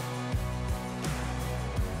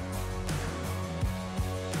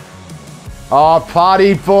 Oh,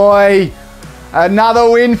 Party Boy. Another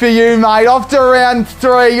win for you, mate. Off to round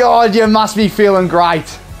 3. God, you must be feeling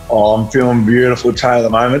great. Oh, I'm feeling beautiful today at the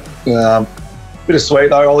moment. Bit of sweet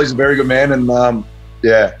though. Ollie's a very good man, and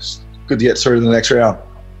yeah, it's good to get through to the next round.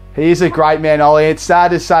 He's a great man, Ollie. It's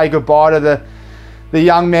sad to say goodbye to the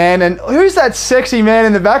young man. And who's that sexy man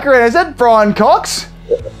in the background? Is that Brian Cox?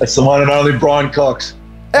 That's the one and only Brian Cox.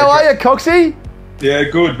 How are you, Coxie? Yeah,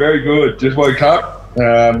 good, very good. Just woke up,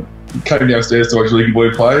 came downstairs to watch Leaky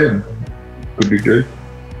Boy play, and good big dude.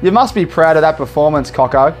 You must be proud of that performance,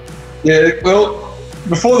 Coco. Yeah, well,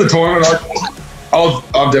 before the tournament,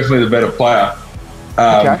 I'm definitely the better player.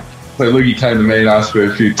 Okay. So Lukey came to me and asked for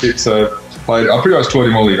a few tips, so I pretty much taught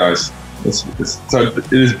him all he knows. So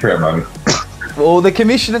it is a proud moment. Well, the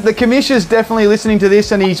commissioner's definitely listening to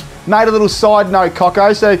this, and he's made a little side note,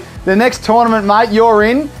 Coco. So the next tournament, mate, you're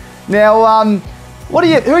in. Now, who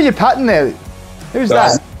are you patting there? Who's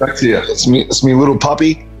that? That's here. It's me little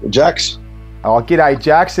puppy, Jax. Oh, g'day,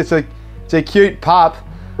 Jax. It's a cute pup.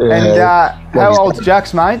 Yeah. And how old's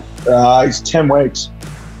Jax, mate? He's 10 weeks.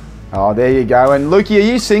 Oh, there you go. And Lukey, are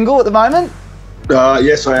you single at the moment?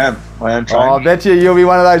 Yes, I am. I am trying. Oh, I bet you'll be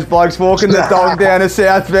one of those blokes walking the dog down to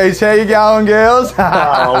South Beach. How you going, girls?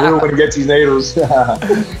 Will when he gets his needles.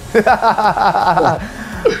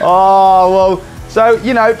 Oh, well, so,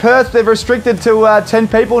 Perth, they've restricted to 10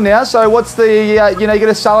 people now. So what's the, you're going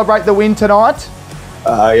to celebrate the win tonight?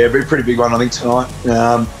 Yeah, it'll be a pretty big one, I think, tonight.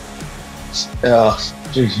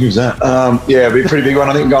 Geez, who's that? Yeah, it'll be a pretty big one,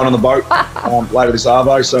 I think, going on the boat later this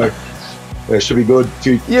arvo, so yeah, it should be good.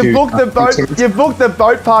 You booked the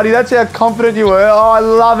boat party. That's how confident you were. Oh, I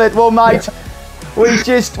love it. Well, mate,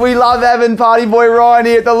 we love having Party Boy Ryan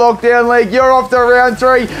here at the Lockdown League. You're off to round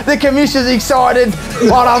 3. The commissioner's excited.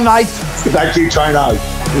 Well done, mate. Thank you, Traino.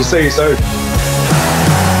 We'll see you soon.